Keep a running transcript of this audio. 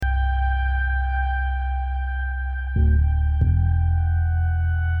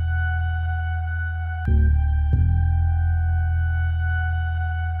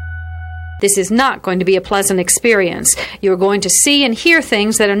This is not going to be a pleasant experience. You're going to see and hear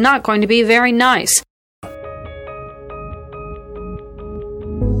things that are not going to be very nice.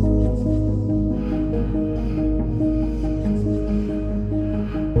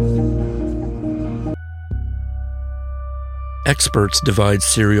 Experts divide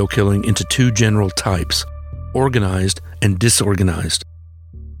serial killing into two general types, organized and disorganized.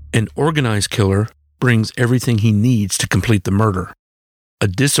 An organized killer brings everything he needs to complete the murder. A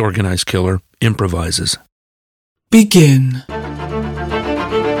disorganized killer improvises. Begin.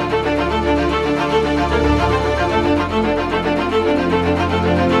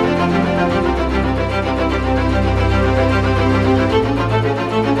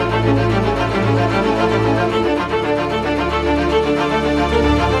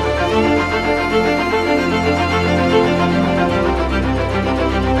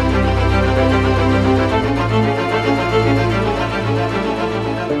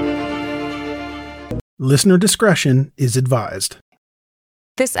 Listener discretion is advised.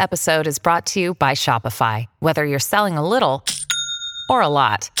 This episode is brought to you by Shopify. Whether you're selling a little or a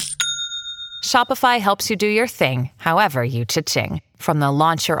lot, Shopify helps you do your thing, however you cha-ching. From the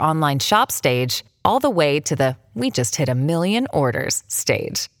launch your online shop stage, all the way to the we just hit 1 million orders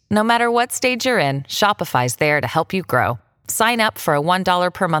stage. No matter what stage you're in, Shopify's there to help you grow. Sign up for a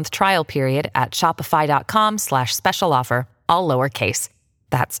 $1 per month trial period at shopify.com/special offer, all lowercase.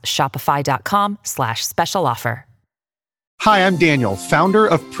 That's shopify.com/special offer. Hi, I'm Daniel, founder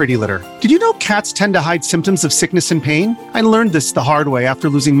of Pretty Litter. Did you know cats tend to hide symptoms of sickness and pain? I learned this the hard way after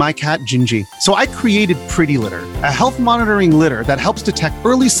losing my cat, Gingy. So I created Pretty Litter, a health monitoring litter that helps detect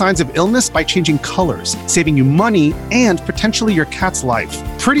early signs of illness by changing colors, saving you money and potentially your cat's life.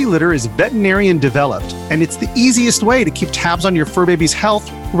 Pretty Litter is veterinarian developed, and it's the easiest way to keep tabs on your fur baby's health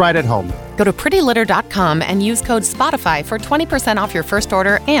right at home. Go to prettylitter.com and use code SPOTIFY for 20% off your first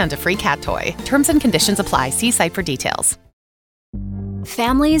order and a free cat toy. Terms and conditions apply. See site for details.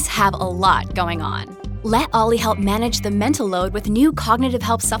 Families have a lot going on. Let Ollie help manage the mental load with new cognitive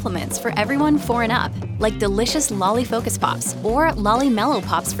help supplements for everyone 4 and up, like delicious Lolly Focus Pops or Lolly Mellow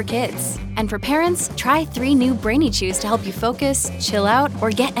Pops for kids. And for parents, try 3 new Brainy Chews to help you focus, chill out, or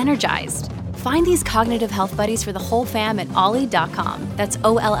get energized. Find these cognitive health buddies for the whole fam at ollie.com. That's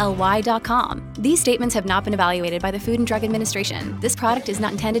OLLY.com. These statements have not been evaluated by the Food and Drug Administration. This product is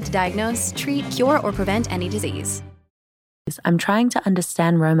not intended to diagnose, treat, cure, or prevent any disease. I'm trying to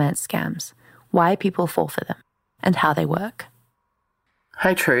understand romance scams, why people fall for them, and how they work.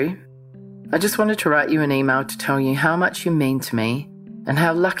 Hey True, I just wanted to write you an email to tell you how much you mean to me and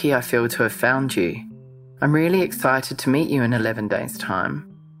how lucky I feel to have found you. I'm really excited to meet you in 11 days' time.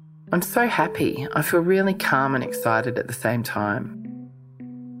 I'm so happy. I feel really calm and excited at the same time.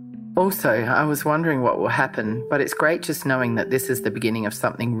 Also, I was wondering what will happen, but it's great just knowing that this is the beginning of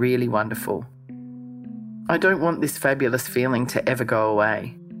something really wonderful. I don't want this fabulous feeling to ever go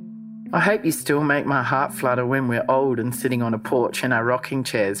away. I hope you still make my heart flutter when we're old and sitting on a porch in our rocking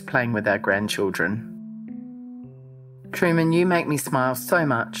chairs playing with our grandchildren. Truman, you make me smile so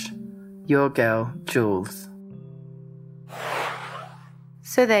much. Your girl, Jules.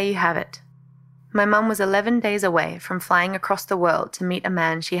 So there you have it. My mum was 11 days away from flying across the world to meet a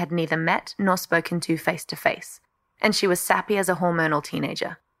man she had neither met nor spoken to face to face, and she was sappy as a hormonal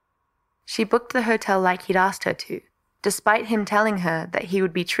teenager. She booked the hotel like he'd asked her to, despite him telling her that he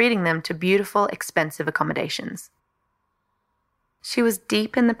would be treating them to beautiful, expensive accommodations. She was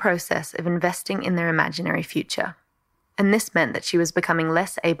deep in the process of investing in their imaginary future, and this meant that she was becoming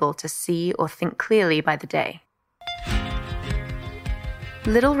less able to see or think clearly by the day.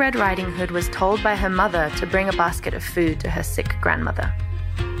 Little Red Riding Hood was told by her mother to bring a basket of food to her sick grandmother.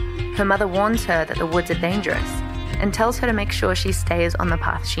 Her mother warns her that the woods are dangerous and tells her to make sure she stays on the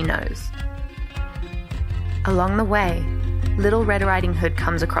path she knows. Along the way, Little Red Riding Hood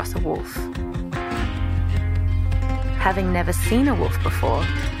comes across a wolf. Having never seen a wolf before,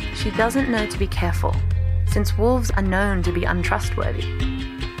 she doesn't know to be careful, since wolves are known to be untrustworthy.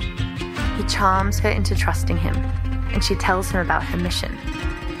 He charms her into trusting him, and she tells him about her mission.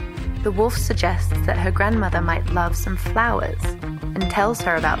 The wolf suggests that her grandmother might love some flowers and tells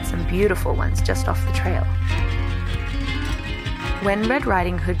her about some beautiful ones just off the trail. When Red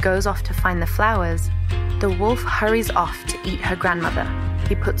Riding Hood goes off to find the flowers, the wolf hurries off to eat her grandmother.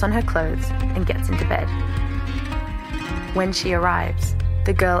 He puts on her clothes and gets into bed. When she arrives,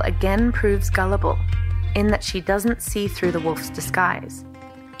 the girl again proves gullible in that she doesn't see through the wolf's disguise,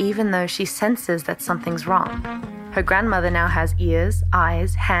 even though she senses that something's wrong. Her grandmother now has ears,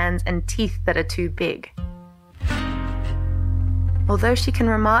 eyes, hands, and teeth that are too big. Although she can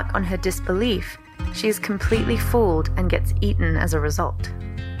remark on her disbelief, she is completely fooled and gets eaten as a result.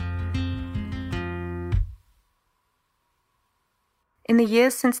 In the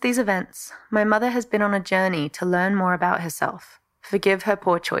years since these events, my mother has been on a journey to learn more about herself, forgive her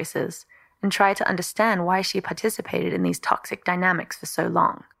poor choices, and try to understand why she participated in these toxic dynamics for so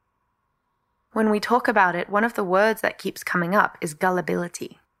long. When we talk about it, one of the words that keeps coming up is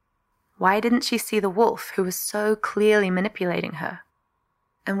gullibility. Why didn't she see the wolf who was so clearly manipulating her?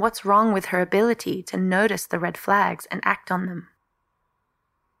 And what's wrong with her ability to notice the red flags and act on them?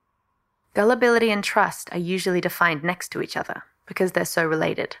 Gullibility and trust are usually defined next to each other because they're so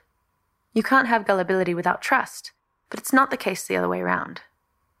related. You can't have gullibility without trust, but it's not the case the other way around.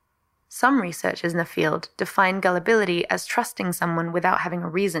 Some researchers in the field define gullibility as trusting someone without having a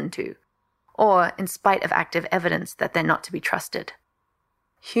reason to, or in spite of active evidence that they're not to be trusted.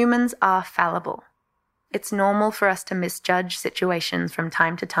 Humans are fallible. It's normal for us to misjudge situations from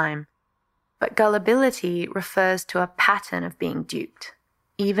time to time, but gullibility refers to a pattern of being duped,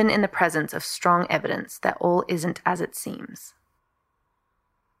 even in the presence of strong evidence that all isn't as it seems.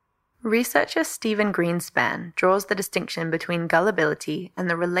 Researcher Stephen Greenspan draws the distinction between gullibility and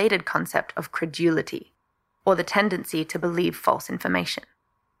the related concept of credulity, or the tendency to believe false information.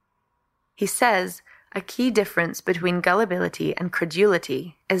 He says, a key difference between gullibility and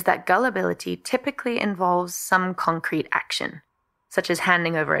credulity is that gullibility typically involves some concrete action, such as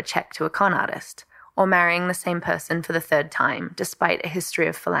handing over a check to a con artist, or marrying the same person for the third time, despite a history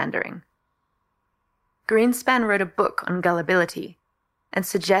of philandering. Greenspan wrote a book on gullibility, and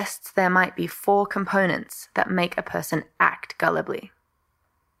suggests there might be 4 components that make a person act gullibly.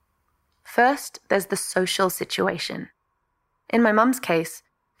 First, there's the social situation. In my mum's case,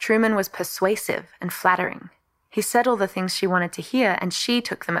 Truman was persuasive and flattering. He said all the things she wanted to hear, and she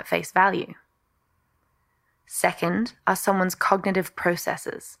took them at face value. Second are someone's cognitive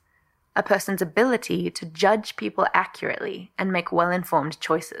processes, a person's ability to judge people accurately and make well-informed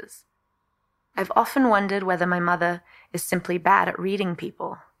choices. I've often wondered whether my mother is simply bad at reading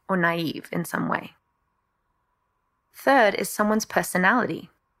people or naive in some way. Third is someone's personality.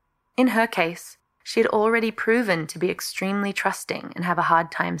 In her case, she had already proven to be extremely trusting and have a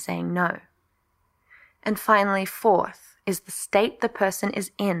hard time saying no. And finally, fourth is the state the person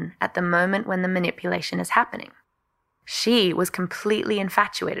is in at the moment when the manipulation is happening. She was completely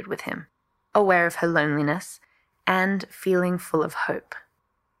infatuated with him, aware of her loneliness, and feeling full of hope.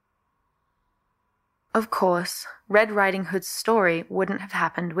 Of course, Red Riding Hood's story wouldn't have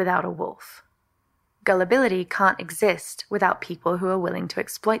happened without a wolf. Gullibility can't exist without people who are willing to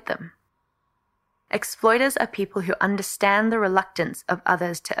exploit them. Exploiters are people who understand the reluctance of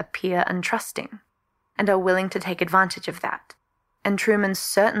others to appear untrusting, and are willing to take advantage of that, and Truman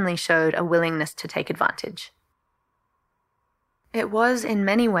certainly showed a willingness to take advantage. It was, in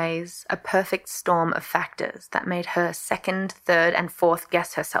many ways, a perfect storm of factors that made her second, third, and fourth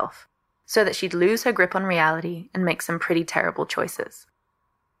guess herself, so that she'd lose her grip on reality and make some pretty terrible choices.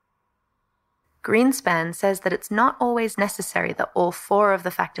 Greenspan says that it's not always necessary that all 4 of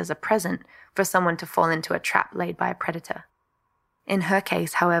the factors are present for someone to fall into a trap laid by a predator. In her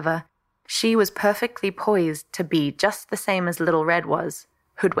case, however, she was perfectly poised to be just the same as Little Red was,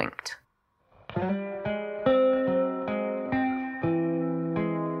 hoodwinked.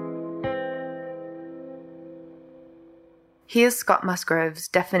 Here's Scott Musgrove's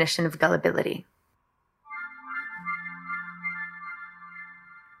definition of gullibility.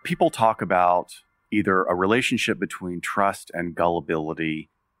 People talk about either a relationship between trust and gullibility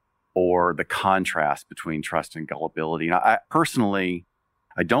or the contrast between trust and gullibility. And I personally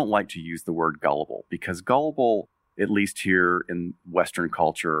don't like to use the word gullible because gullible, at least here in Western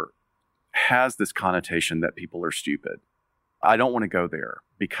culture, has this connotation that people are stupid. I don't want to go there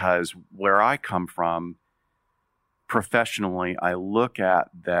because where I come from, professionally, I look at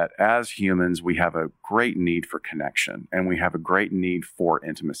that as humans, we have a great need for connection and we have a great need for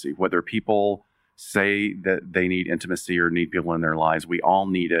intimacy. Whether people say that they need intimacy or need people in their lives, we all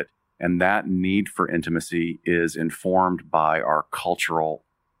need it. And that need for intimacy is informed by our cultural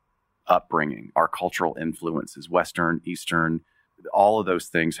upbringing, our cultural influences, Western, Eastern, all of those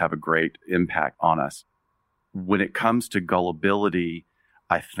things have a great impact on us. When it comes to gullibility,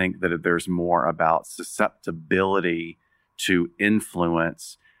 I think that there's more about susceptibility to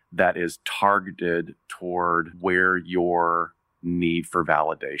influence that is targeted toward where your need for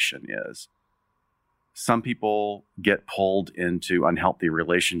validation is. Some people get pulled into unhealthy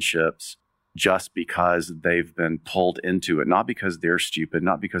relationships just because they've been pulled into it, not because they're stupid,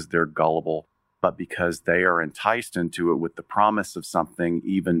 not because they're gullible, but because they are enticed into it with the promise of something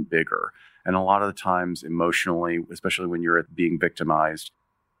even bigger. And a lot of the times emotionally, especially when you're being victimized,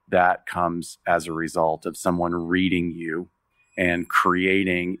 that comes as a result of someone reading you and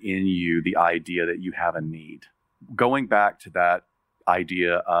creating in you the idea that you have a need. Going back to that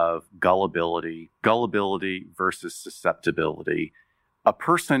idea of gullibility versus susceptibility. A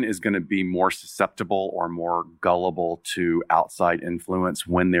person is going to be more susceptible or more gullible to outside influence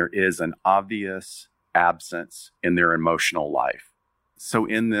when there is an obvious absence in their emotional life. So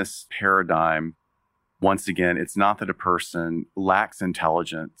in this paradigm, once again, it's not that a person lacks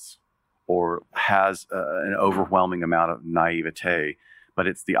intelligence or has an overwhelming amount of naivete, but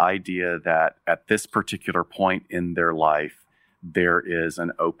it's the idea that at this particular point in their life, there is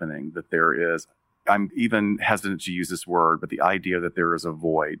an opening, that there is, I'm even hesitant to use this word, but the idea that there is a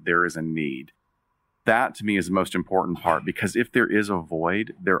void, there is a need. That to me is the most important part, because if there is a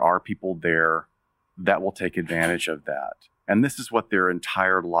void, there are people there that will take advantage of that. And this is what their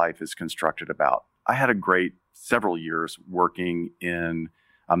entire life is constructed about. I had a great several years working in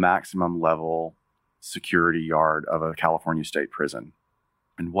a maximum level security yard of a California state prison.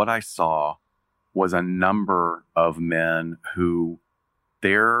 And what I saw was a number of men who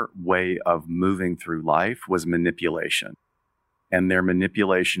their way of moving through life was manipulation. And their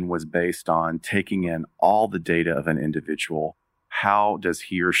manipulation was based on taking in all the data of an individual. How does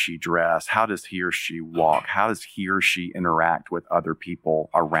he or she dress? How does he or she walk? How does he or she interact with other people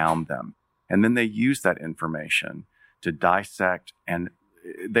around them? And then they use that information to dissect, and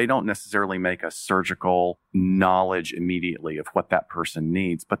they don't necessarily make a surgical knowledge immediately of what that person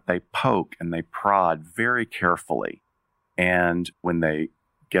needs, but they poke and they prod very carefully. And when they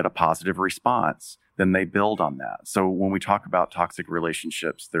get a positive response, then they build on that. So when we talk about toxic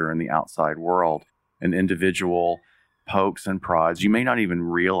relationships that are in the outside world, an individual pokes and prods. You may not even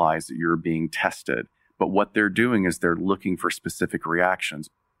realize that you're being tested, but what they're doing is they're looking for specific reactions.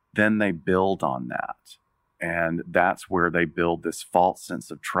 Then they build on that. And that's where they build this false sense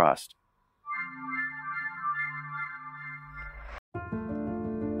of trust.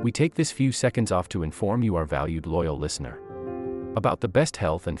 We take this few seconds off to inform you, our valued loyal listener, about the best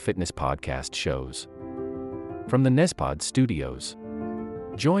health and fitness podcast shows from the Nezpod studios.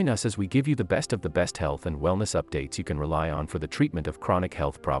 Join us as we give you the best of the best health and wellness updates you can rely on for the treatment of chronic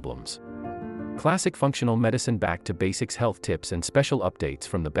health problems. Classic functional medicine back to basics health tips and special updates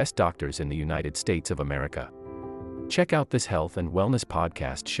from the best doctors in the United States of America. Check out this health and wellness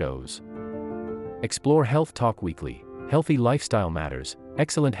podcast shows. Explore Health Talk Weekly, Healthy Lifestyle Matters,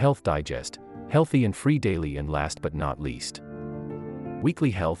 Excellent Health Digest, Healthy and Free Daily, and last but not least,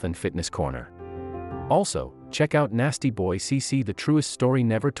 Weekly Health and Fitness Corner. Also, check out Nasty Boy CC, the truest story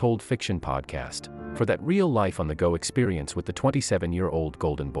never told fiction podcast, for that real life on the go experience with the 27-year-old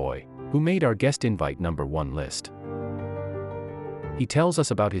golden boy, who made our guest invite #1 list. He tells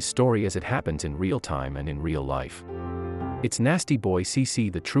us about his story as it happens in real time and in real life. It's Nasty Boy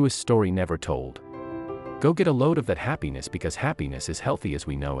CC, the truest story never told. Go get a load of that happiness, because happiness is healthy as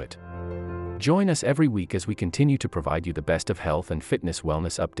we know it. Join us every week as we continue to provide you the best of health and fitness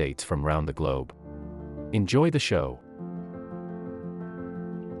wellness updates from around the globe. Enjoy the show.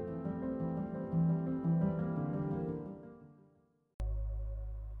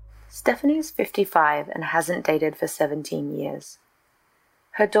 Stephanie's 55 and hasn't dated for 17 years.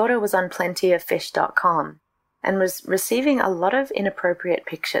 Her daughter was on plentyoffish.com and was receiving a lot of inappropriate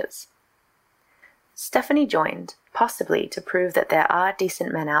pictures. Stephanie joined, possibly to prove that there are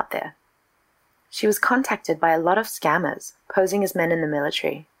decent men out there. She was contacted by a lot of scammers posing as men in the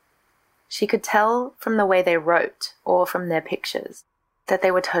military. She could tell from the way they wrote or from their pictures that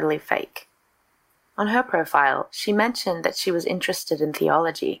they were totally fake. On her profile, she mentioned that she was interested in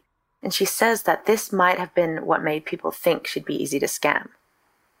theology, and she says that this might have been what made people think she'd be easy to scam.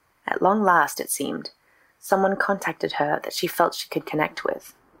 At long last, it seemed, someone contacted her that she felt she could connect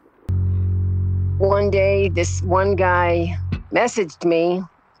with. One day, this one guy messaged me,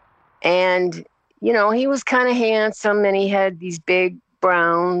 and, you know, he was kind of handsome, and he had these big,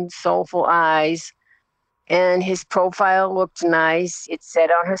 brown, soulful eyes, and his profile looked nice. It said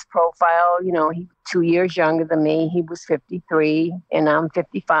on his profile, you know, he's 2 years younger than me. He was 53, and I'm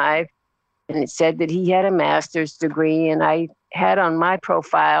 55. And it said that he had a master's degree, and I had on my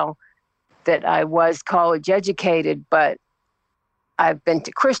profile that I was college educated, but I've been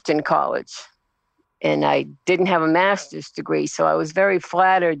to Christian college, and I didn't have a master's degree. So I was very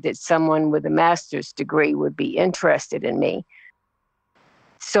flattered that someone with a master's degree would be interested in me.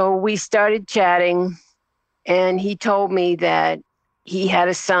 So we started chatting, and he told me that he had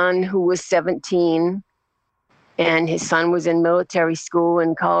a son who was 17, and his son was in military school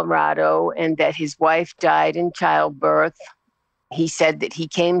in Colorado, and that his wife died in childbirth. He said that he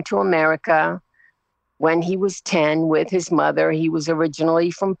came to America when he was 10 with his mother. He was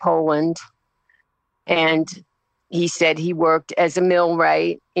originally from Poland, and He said he worked as a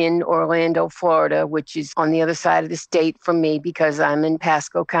millwright in Orlando, Florida, which is on the other side of the state from me because I'm in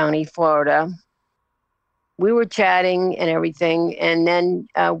Pasco County, Florida. We were chatting and everything, and then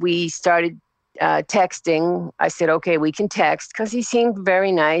we started texting. I said, okay, we can text, because he seemed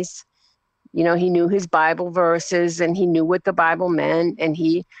very nice. You know, he knew his Bible verses and he knew what the Bible meant. And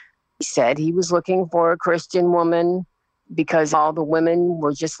he said he was looking for a Christian woman because all the women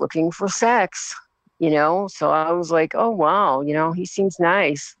were just looking for sex, you know? So I was like, oh, wow, you know, he seems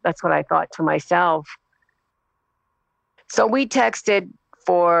nice. That's what I thought to myself. So we texted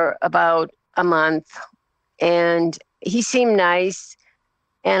for about a month, and he seemed nice.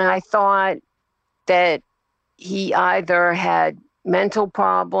 And I thought that he either had mental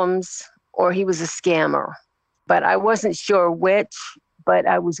problems or he was a scammer. But I wasn't sure which, but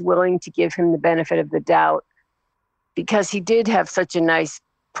I was willing to give him the benefit of the doubt because he did have such a nice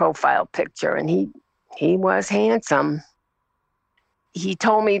profile picture, and he was handsome. He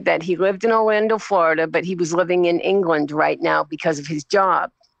told me that he lived in Orlando, Florida, but he was living in England right now because of his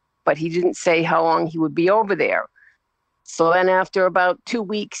job. But he didn't say how long he would be over there. So then after about 2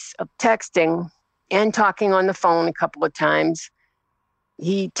 weeks of texting and talking on the phone a couple of times,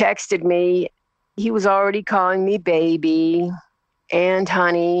 he texted me. He was already calling me baby and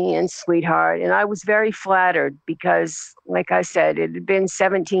honey and sweetheart. And I was very flattered because, like I said, it had been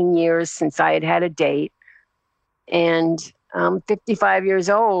 17 years since I had had a date. And I'm 55 years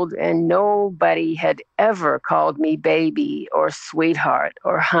old, and nobody had ever called me baby or sweetheart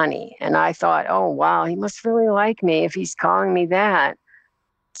or honey. And I thought, oh, wow, he must really like me if he's calling me that.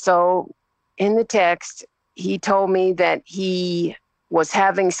 So in the text, he told me that he was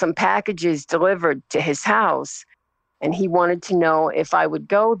having some packages delivered to his house, and he wanted to know if I would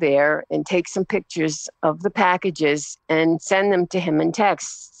go there and take some pictures of the packages and send them to him in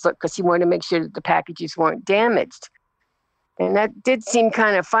text, because he wanted to make sure that the packages weren't damaged. And that did seem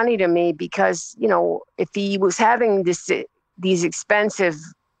kind of funny to me because, you know, if he was having these expensive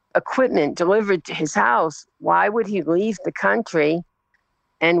equipment delivered to his house, why would he leave the country?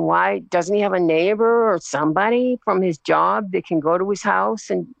 And why doesn't he have a neighbor or somebody from his job that can go to his house?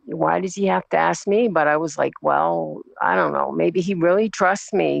 And why does he have to ask me? But I was like, well, I don't know. Maybe he really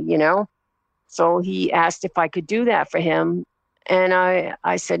trusts me, you know? So he asked if I could do that for him. And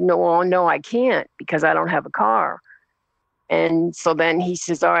I said, no, I can't because I don't have a car. And so then he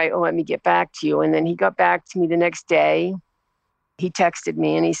says, all right, well, let me get back to you. And then he got back to me the next day. He texted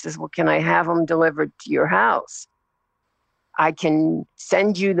me and he says, well, can I have them delivered to your house? I can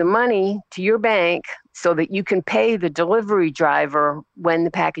send you the money to your bank so that you can pay the delivery driver when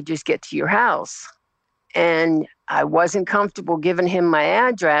the packages get to your house. And I wasn't comfortable giving him my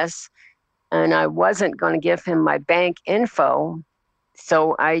address, and I wasn't going to give him my bank info.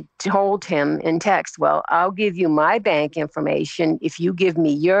 So I told him in text, well, I'll give you my bank information if you give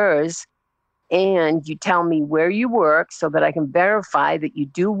me yours and you tell me where you work so that I can verify that you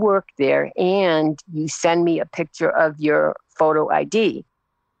do work there, and you send me a picture of your photo ID.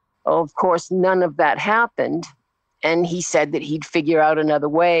 Well, of course, none of that happened. And he said that he'd figure out another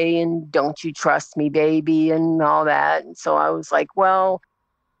way, and don't you trust me, baby, and all that. And so I was like, well,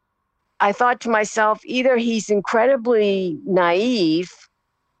 I thought to myself, either he's incredibly naive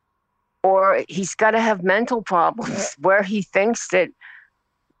or he's got to have mental problems where he thinks that,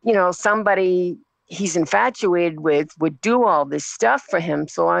 you know, somebody he's infatuated with would do all this stuff for him.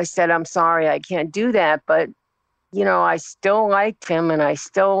 So I said, I'm sorry, I can't do that. But, you know, I still liked him, and I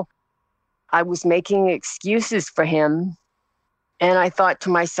was making excuses for him. And I thought to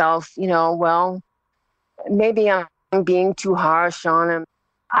myself, you know, well, maybe I'm being too harsh on him.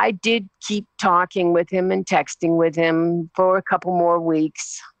 I did keep talking with him and texting with him for a couple more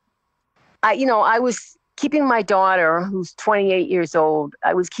weeks. I was keeping my daughter, who's 28 years old,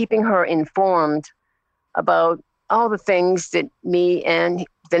 I was keeping her informed about all the things that me and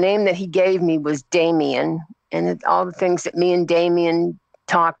the name that he gave me was Damien, and all the things that me and Damien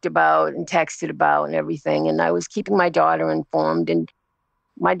talked about and texted about and everything. And I was keeping my daughter informed. And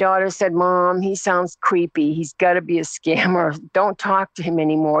my daughter said, Mom, he sounds creepy. He's got to be a scammer. Don't talk to him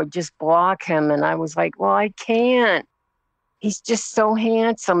anymore. Just block him. And I was like, well, I can't. He's just so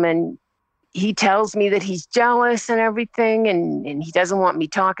handsome. And he tells me that he's jealous and everything. And he doesn't want me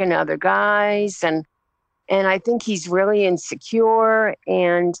talking to other guys. And I think he's really insecure.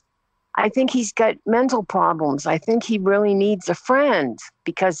 And I think he's got mental problems. I think he really needs a friend,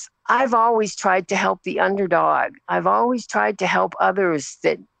 because I've always tried to help the underdog. I've always tried to help others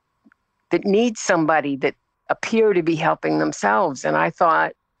that need somebody, that appear to be helping themselves. And I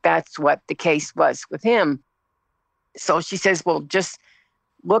thought that's what the case was with him. So she says, well, just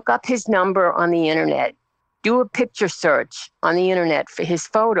look up his number on the internet. do a picture search on the internet for his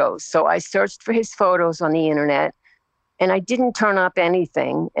photos. So I searched for his photos on the internet, and I didn't turn up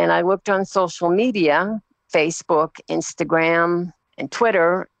anything. And I looked on social media, Facebook, Instagram, and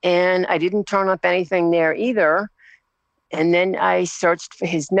Twitter, and I didn't turn up anything there either. And then I searched for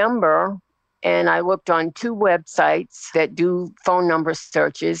his number, and I looked on 2 websites that do phone number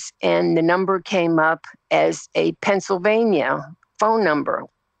searches, and the number came up as a Pennsylvania phone number.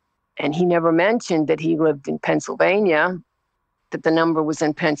 And he never mentioned that he lived in Pennsylvania, that the number was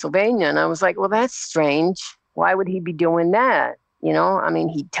in Pennsylvania. And I was like, well, that's strange. Why would he be doing that? You know, I mean,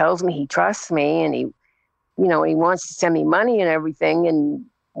 he tells me he trusts me, and he wants to send me money and everything. And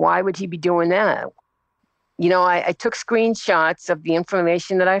why would he be doing that? You know, I took screenshots of the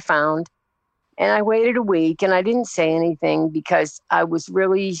information that I found, and I waited a week, and I didn't say anything because I was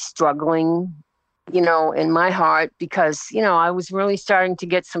really struggling, you know, in my heart, because, you know, I was really starting to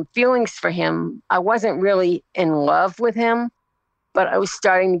get some feelings for him. I wasn't really in love with him, but I was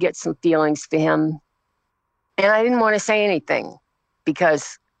starting to get some feelings for him. And I didn't want to say anything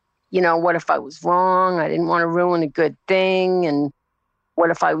because, you know, what if I was wrong? I didn't want to ruin a good thing. And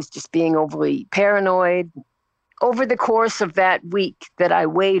what if I was just being overly paranoid? Over the course of that week that I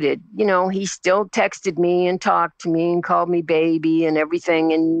waited, you know, he still texted me and talked to me and called me baby and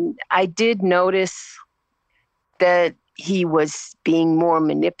everything. And I did notice that he was being more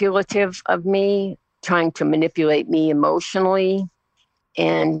manipulative of me, trying to manipulate me emotionally.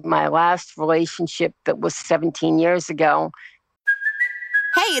 And my last relationship that was 17 years ago.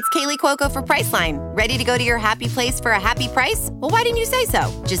 Hey, it's Kaylee Cuoco for Priceline. Ready to go to your happy place for a happy price? Well, why didn't you say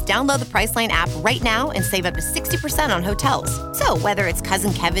so? Just download the Priceline app right now and save up to 60% on hotels. So whether it's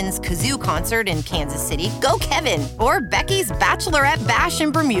Cousin Kevin's Kazoo Concert in Kansas City, go Kevin, or Becky's Bachelorette Bash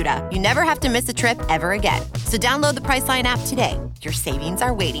in Bermuda, you never have to miss a trip ever again. So download the Priceline app today. Your savings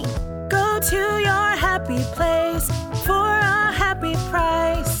are waiting. Go to your happy place for a happy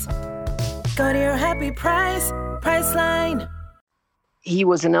price. Go to your happy price, Priceline. He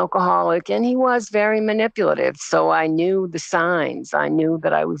was an alcoholic, and he was very manipulative. So I knew the signs. I knew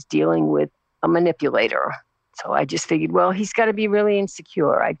that I was dealing with a manipulator. So I just figured, well, he's got to be really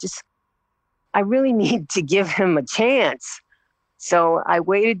insecure. I really need to give him a chance. So I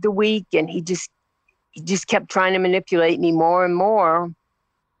waited the week, and he just kept trying to manipulate me more and more.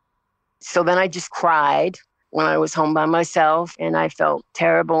 So then I just cried when I was home by myself, and I felt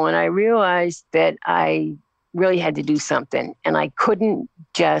terrible. And I realized that I really had to do something. And I couldn't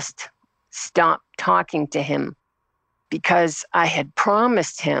just stop talking to him because I had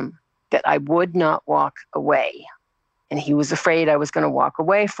promised him that I would not walk away. And he was afraid I was going to walk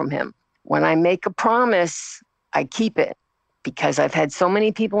away from him. When I make a promise, I keep it, because I've had so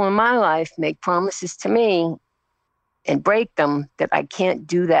many people in my life make promises to me and break them that I can't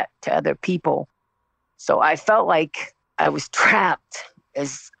do that to other people. So I felt like I was trapped,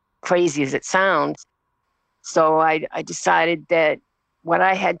 as crazy as it sounds. So I decided that what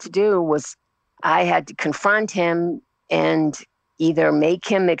I had to do was I had to confront him and either make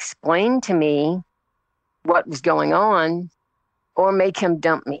him explain to me what was going on or make him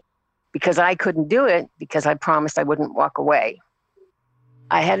dump me, because I couldn't do it because I promised I wouldn't walk away.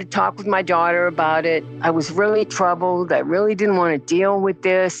 I had to talk with my daughter about it. I was really troubled. I really didn't want to deal with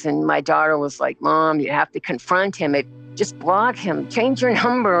this. And my daughter was like, Mom, you have to confront him. Just block him, change your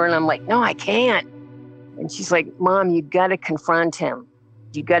number. And I'm like, no, I can't. And she's like, Mom, you got to confront him.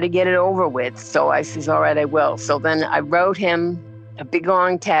 You got to get it over with. So I says, all right, I will. So then I wrote him a big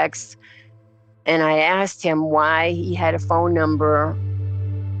long text, and I asked him why he had a phone number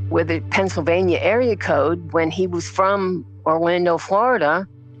with a Pennsylvania area code when he was from Orlando, Florida,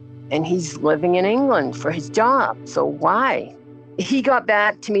 and he's living in England for his job. So why? He got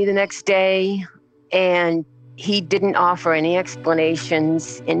back to me the next day, and he didn't offer any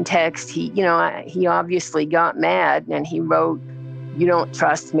explanations in text. He obviously got mad, and he wrote, "You don't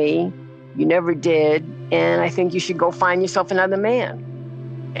trust me. You never did. And I think you should go find yourself another man."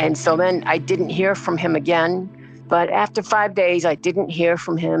 And so then I didn't hear from him again. But after 5 days, I didn't hear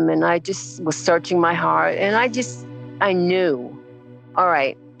from him, and I just was searching my heart, and I knew, all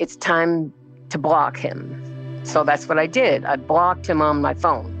right, it's time to block him. So that's what I did. I blocked him on my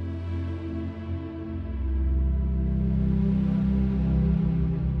phone.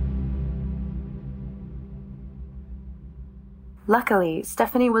 Luckily,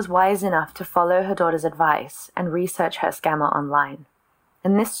 Stephanie was wise enough to follow her daughter's advice and research her scammer online.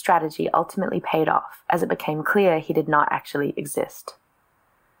 And this strategy ultimately paid off, as it became clear he did not actually exist.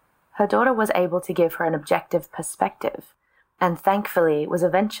 Her daughter was able to give her an objective perspective, and thankfully was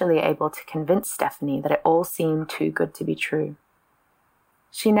eventually able to convince Stephanie that it all seemed too good to be true.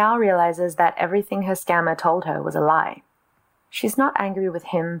 She now realizes that everything her scammer told her was a lie. She's not angry with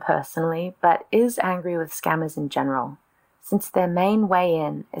him personally, but is angry with scammers in general, since their main way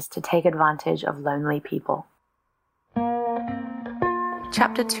in is to take advantage of lonely people.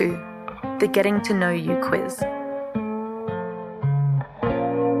 Chapter 2. The Getting to Know You quiz.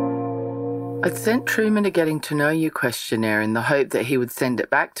 I'd sent Truman a Getting to Know You questionnaire in the hope that he would send it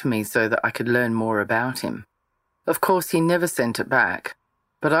back to me so that I could learn more about him. Of course, he never sent it back,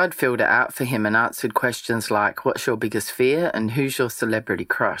 but I'd filled it out for him and answered questions like, what's your biggest fear and who's your celebrity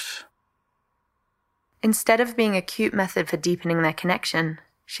crush? Instead of being a cute method for deepening their connection,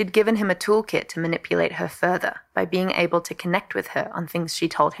 she'd given him a toolkit to manipulate her further by being able to connect with her on things she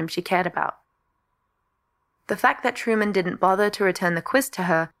told him she cared about. The fact that Truman didn't bother to return the quiz to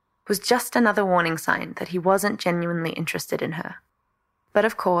her was just another warning sign that he wasn't genuinely interested in her. But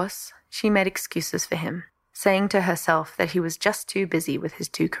of course, she made excuses for him, saying to herself that he was just too busy with his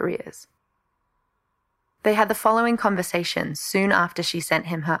 2 careers. They had the following conversation soon after she sent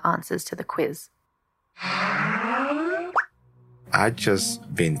him her answers to the quiz. I've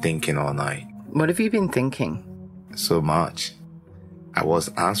just been thinking all night. What have you been thinking? So much. I was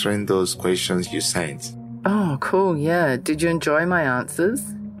answering those questions you sent. Oh, cool, yeah. Did you enjoy my answers?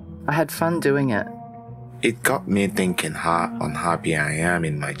 I had fun doing it. It got me thinking how unhappy I am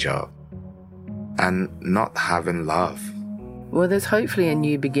in my job. And not having love. Well, there's hopefully a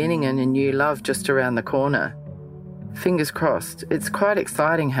new beginning and a new love just around the corner. Fingers crossed. It's quite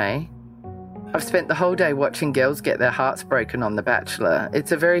exciting, hey? I've spent the whole day watching girls get their hearts broken on The Bachelor.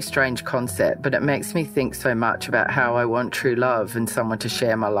 It's a very strange concept, but it makes me think so much about how I want true love and someone to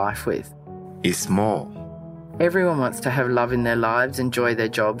share my life with. It's more. Everyone wants to have love in their lives, enjoy their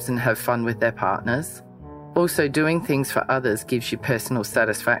jobs, and have fun with their partners. Also, doing things for others gives you personal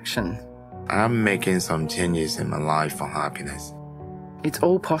satisfaction. I'm making some changes in my life for happiness. It's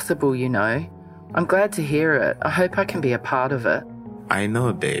all possible, you know. I'm glad to hear it. I hope I can be a part of it. I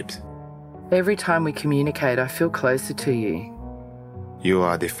know, babes. Every time we communicate, I feel closer to you. You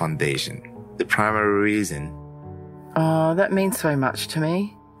are the foundation, the primary reason. Oh, that means so much to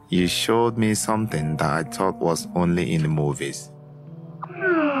me. You showed me something that I thought was only in the movies.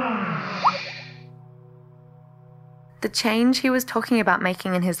 The change he was talking about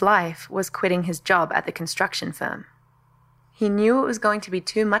making in his life was quitting his job at the construction firm. He knew it was going to be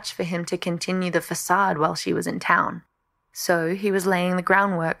too much for him to continue the facade while she was in town, so he was laying the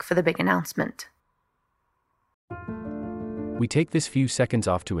groundwork for the big announcement. We take this few seconds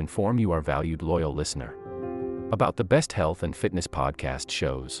off to inform you, our valued loyal listener, about the best health and fitness podcast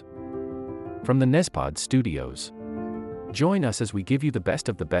shows from the Nespod studios. Join us as we give you the best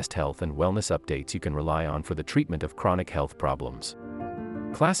of the best health and wellness updates you can rely on for the treatment of chronic health problems.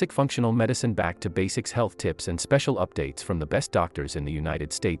 Classic functional medicine back to basics health tips and special updates from the best doctors in the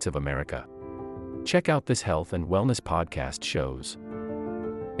United States of America. Check out this health and wellness podcast shows.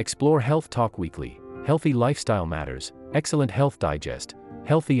 Explore Health Talk Weekly, Healthy Lifestyle Matters, Excellent Health Digest,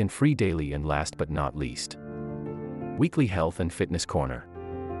 Healthy and Free Daily, and last but not least, Weekly Health and Fitness Corner.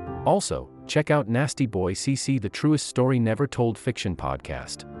 Also, check out Nasty Boy CC, the truest story never told fiction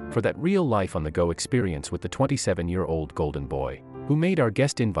podcast, for that real life on the go experience with the 27-year-old golden boy, who made our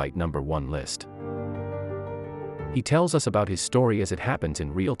guest invite #1 list. He tells us about his story as it happens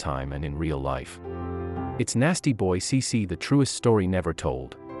in real time and in real life. It's Nasty Boy CC, the truest story never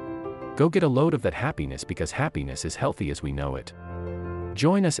told. Go get a load of that happiness, because happiness is healthy as we know it.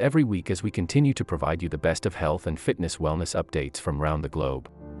 Join us every week as we continue to provide you the best of health and fitness wellness updates from around the globe.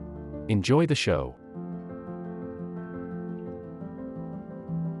 Enjoy the show.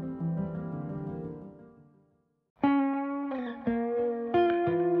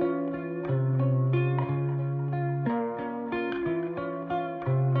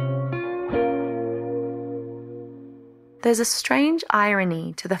 There's a strange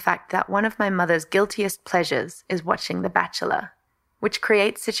irony to the fact that one of my mother's guiltiest pleasures is watching The Bachelor, which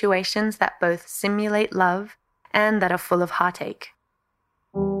creates situations that both simulate love and that are full of heartache.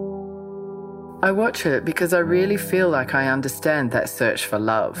 I watch it because I really feel like I understand that search for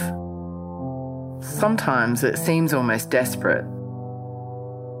love. Sometimes it seems almost desperate.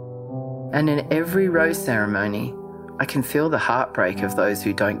 And in every rose ceremony, I can feel the heartbreak of those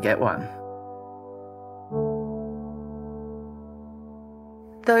who don't get one.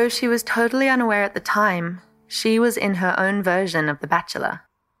 Though she was totally unaware at the time, she was in her own version of The Bachelor.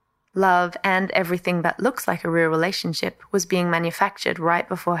 Love and everything that looks like a real relationship was being manufactured right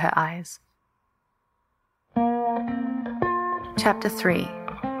before her eyes. Chapter 3.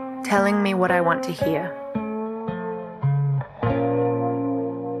 Telling me what I want to hear.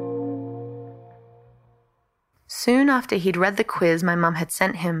 Soon after he'd read the quiz my mum had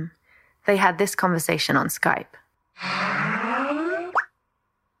sent him, they had this conversation on Skype.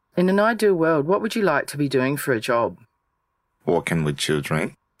 In an ideal world, what would you like to be doing for a job? Working with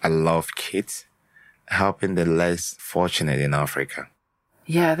children. I love kids. Helping the less fortunate in Africa.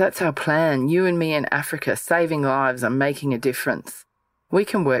 Yeah, that's our plan. You and me in Africa, saving lives and making a difference. We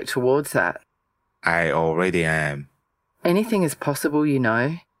can work towards that. I already am. Anything is possible, you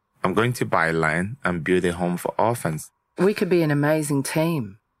know. I'm going to buy land and build a home for orphans. We could be an amazing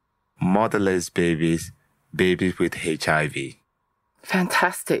team. Motherless babies, babies with HIV.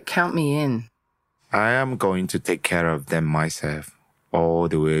 Fantastic. Count me in. I am going to take care of them myself, all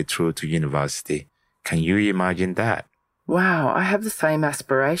the way through to university. Can you imagine that? Wow, I have the same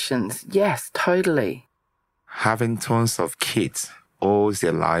aspirations. Yes, totally. Having tons of kids owes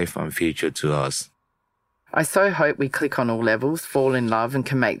their life and future to us. I so hope we click on all levels, fall in love, and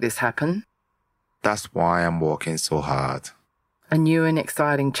can make this happen. That's why I'm working so hard. A new and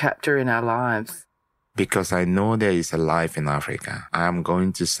exciting chapter in our lives. Because I know there is a life in Africa I am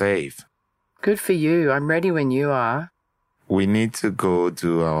going to save. Good for you. I'm ready when you are. We need to go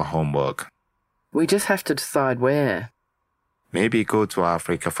do our homework. We just have to decide where. Maybe go to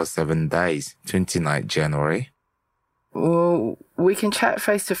Africa for 7 days, 29th January. Well, we can chat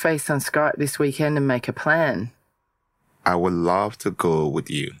face-to-face on Skype this weekend and make a plan. I would love to go with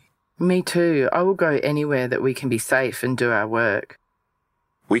you. Me too. I will go anywhere that we can be safe and do our work.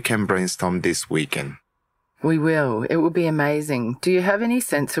 We can brainstorm this weekend. We will. It will be amazing. Do you have any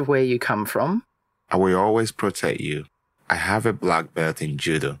sense of where you come from? I will always protect you. I have a black belt in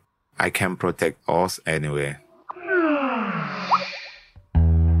judo. I can protect us anywhere.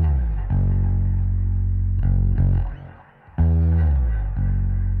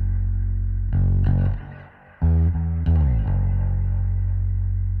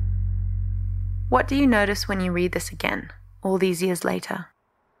 What do you notice when you read this again, all these years later?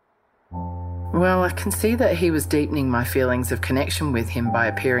 Well, I can see that he was deepening my feelings of connection with him by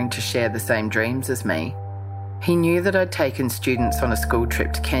appearing to share the same dreams as me. He knew that I'd taken students on a school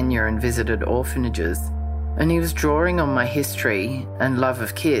trip to Kenya and visited orphanages, and he was drawing on my history and love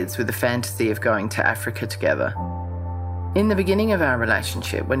of kids with the fantasy of going to Africa together. In the beginning of our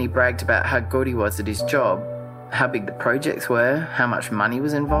relationship, when he bragged about how good he was at his job, how big the projects were, how much money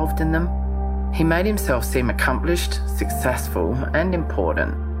was involved in them, he made himself seem accomplished, successful, and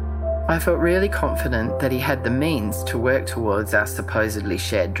important. I felt really confident that he had the means to work towards our supposedly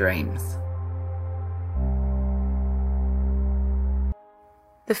shared dreams.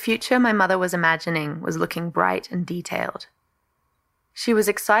 The future my mother was imagining was looking bright and detailed. She was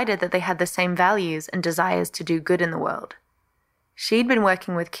excited that they had the same values and desires to do good in the world. She'd been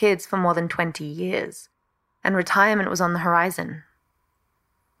working with kids for more than 20 years, and retirement was on the horizon.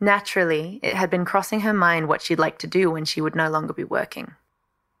 Naturally, it had been crossing her mind what she'd like to do when she would no longer be working.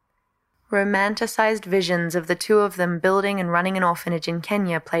 Romanticized visions of the two of them building and running an orphanage in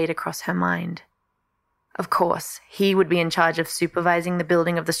Kenya played across her mind. Of course, he would be in charge of supervising the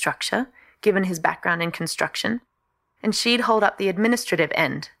building of the structure, given his background in construction, and she'd hold up the administrative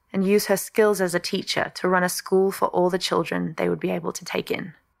end and use her skills as a teacher to run a school for all the children they would be able to take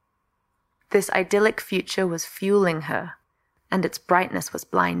in. This idyllic future was fueling her, and its brightness was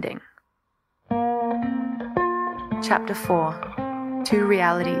blinding. Chapter 4. Two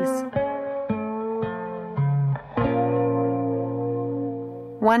Realities.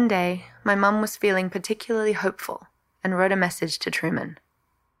 One day, my mum was feeling particularly hopeful and wrote a message to Truman.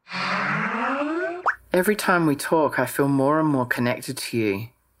 Every time we talk, I feel more and more connected to you.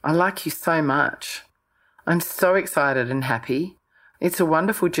 I like you so much. I'm so excited and happy. It's a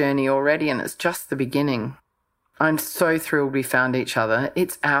wonderful journey already, and it's just the beginning. I'm so thrilled we found each other.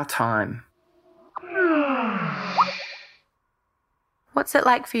 It's our time. What's it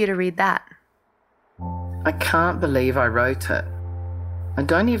like for you to read that? I can't believe I wrote it. I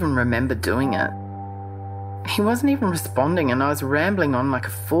don't even remember doing it. He wasn't even responding, and I was rambling on like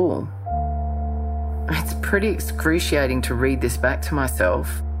a fool. It's pretty excruciating to read this back to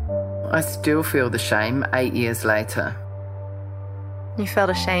myself. I still feel the shame 8 years later. You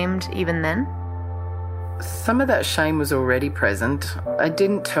felt ashamed even then? Some of that shame was already present. I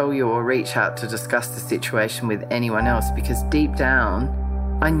didn't tell you or reach out to discuss the situation with anyone else because deep down,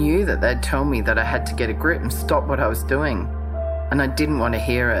 I knew that they'd tell me that I had to get a grip and stop what I was doing, and I didn't want to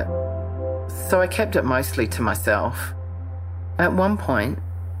hear it. So I kept it mostly to myself. At one point,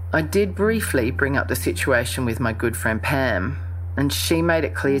 I did briefly bring up the situation with my good friend Pam, and she made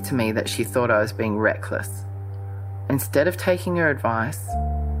it clear to me that she thought I was being reckless. Instead of taking her advice,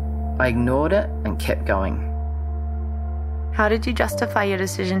 I ignored it and kept going. How did you justify your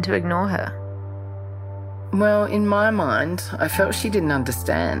decision to ignore her? Well, in my mind, I felt she didn't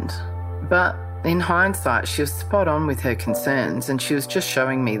understand. But in hindsight, she was spot on with her concerns and she was just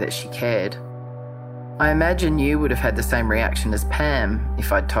showing me that she cared. I imagine you would have had the same reaction as Pam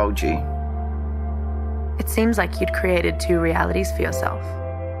if I'd told you. It seems like you'd created two realities for yourself.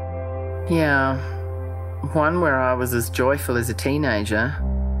 Yeah. One where I was as joyful as a teenager,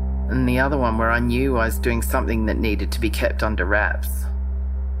 and the other one where I knew I was doing something that needed to be kept under wraps.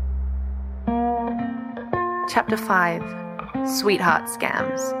 Chapter 5. Sweetheart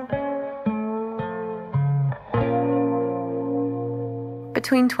Scams.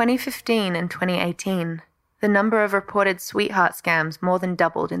 Between 2015 and 2018, the number of reported sweetheart scams more than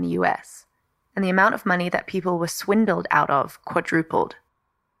doubled in the US, and the amount of money that people were swindled out of quadrupled.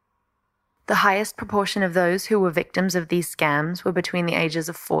 The highest proportion of those who were victims of these scams were between the ages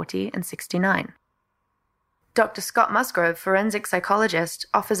of 40 and 69. Dr. Scott Musgrove, forensic psychologist,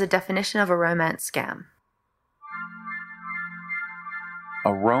 offers a definition of a romance scam.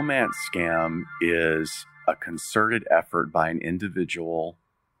 A romance scam is a concerted effort by an individual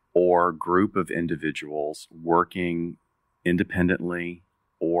or group of individuals working independently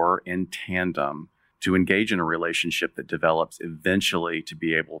or in tandem to engage in a relationship that develops eventually to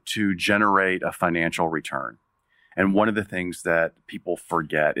be able to generate a financial return. And one of the things that people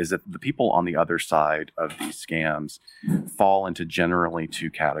forget is that the people on the other side of these scams fall into generally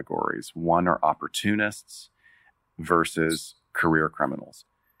two categories. One are opportunists versus career criminals.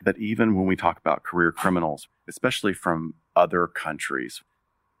 But even when we talk about career criminals, especially from other countries,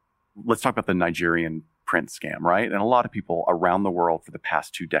 let's talk about the Nigerian prince scam, right? And a lot of people around the world for the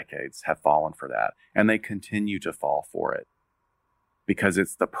past 2 decades have fallen for that. And they continue to fall for it because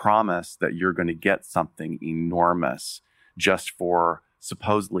it's the promise that you're going to get something enormous just for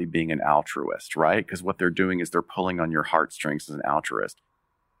supposedly being an altruist, right? Because what they're doing is they're pulling on your heartstrings as an altruist.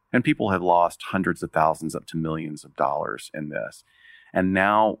 And people have lost hundreds of thousands up to millions of dollars in this. And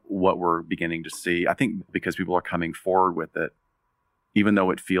now what we're beginning to see, I think because people are coming forward with it, even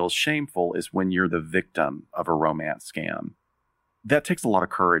though it feels shameful, is when you're the victim of a romance scam. That takes a lot of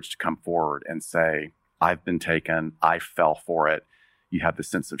courage to come forward and say, I've been taken, I fell for it. You have the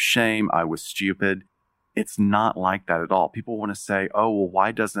sense of shame, I was stupid. It's not like that at all. People want to say, oh, well,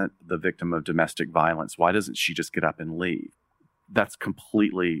 why doesn't the victim of domestic violence, why doesn't she just get up and leave? That's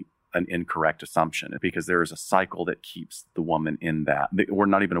completely an incorrect assumption because there is a cycle that keeps the woman in that. Or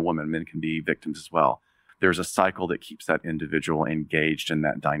not even a woman, men can be victims as well. There's a cycle that keeps that individual engaged in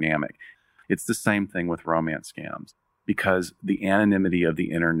that dynamic. It's the same thing with romance scams because the anonymity of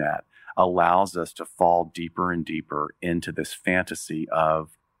the internet allows us to fall deeper and deeper into this fantasy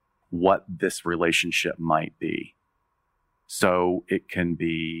of what this relationship might be. So it can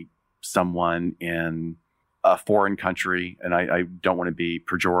be someone in a foreign country, and I don't want to be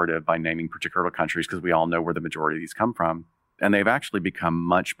pejorative by naming particular countries because we all know where the majority of these come from. And they've actually become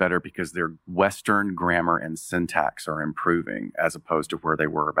much better because their Western grammar and syntax are improving as opposed to where they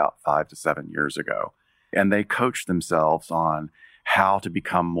were about 5 to 7 years ago. And they coach themselves on how to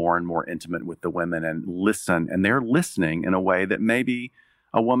become more and more intimate with the women and listen. And they're listening in a way that maybe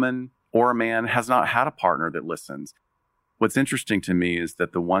a woman or a man has not had a partner that listens. What's interesting to me is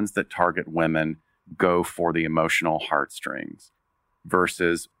that the ones that target women go for the emotional heartstrings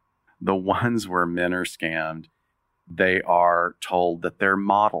versus the ones where men are scammed. They are told that they're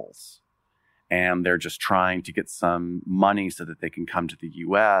models and they're just trying to get some money so that they can come to the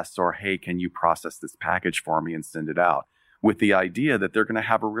US or, hey, can you process this package for me and send it out with the idea that they're going to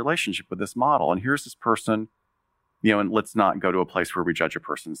have a relationship with this model. And here's this person, and let's not go to a place where we judge a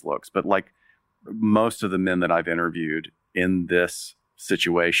person's looks, but like most of the men that I've interviewed in this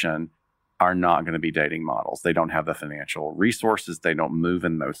situation are not going to be dating models. They don't have the financial resources. They don't move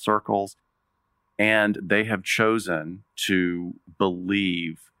in those circles. And they have chosen to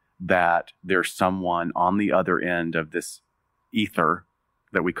believe that there's someone on the other end of this ether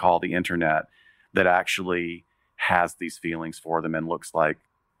that we call the internet that actually has these feelings for them and looks like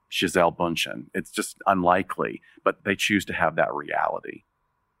Gisele Bündchen. It's just unlikely, but they choose to have that reality.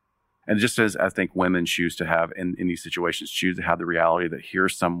 And just as I think women choose to have, in these situations, choose to have the reality that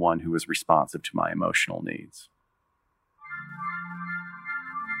here's someone who is responsive to my emotional needs.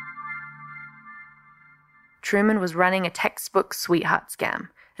 Truman was running a textbook sweetheart scam,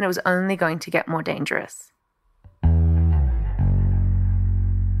 and it was only going to get more dangerous.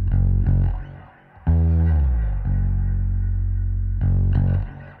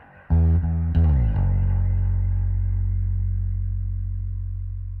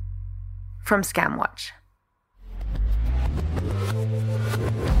 From ScamWatch.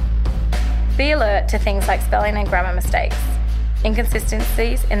 Be alert to things like spelling and grammar mistakes.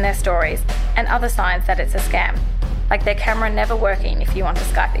 inconsistencies in their stories, and other signs that it's a scam, like their camera never working if you want to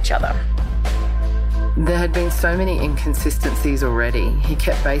Skype each other. There had been so many inconsistencies already, he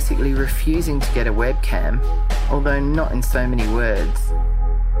kept basically refusing to get a webcam, although not in so many words.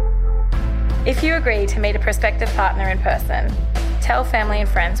 If you agree to meet a prospective partner in person, tell family and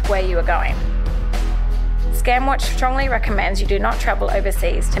friends where you are going. ScamWatch strongly recommends you do not travel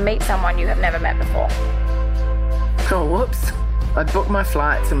overseas to meet someone you have never met before. Oh, whoops. I'd booked my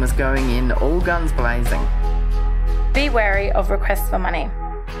flights and was going in all guns blazing. Be wary of requests for money.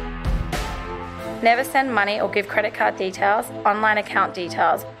 Never send money or give credit card details, online account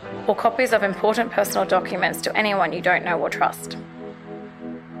details, or copies of important personal documents to anyone you don't know or trust.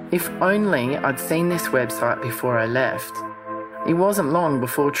 If only I'd seen this website before I left. It wasn't long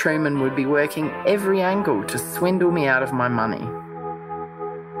before Truman would be working every angle to swindle me out of my money.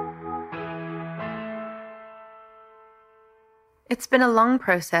 It's been a long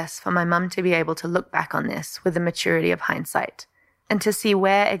process for my mum to be able to look back on this with the maturity of hindsight and to see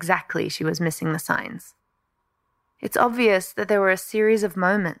where exactly she was missing the signs. It's obvious that there were a series of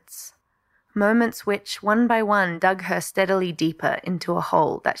moments which, one by one, dug her steadily deeper into a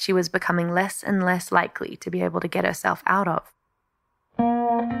hole that she was becoming less and less likely to be able to get herself out of.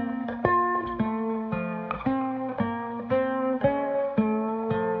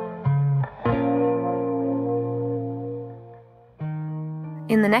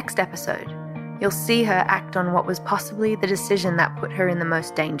 In the next episode, you'll see her act on what was possibly the decision that put her in the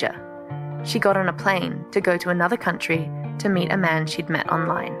most danger. She got on a plane to go to another country to meet a man she'd met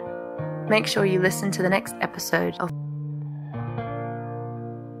online. Make sure you listen to the next episode of...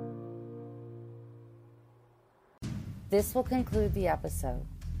 This will conclude the episode.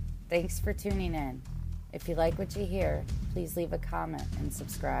 Thanks for tuning in. If you like what you hear, please leave a comment and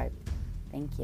subscribe. Thank you.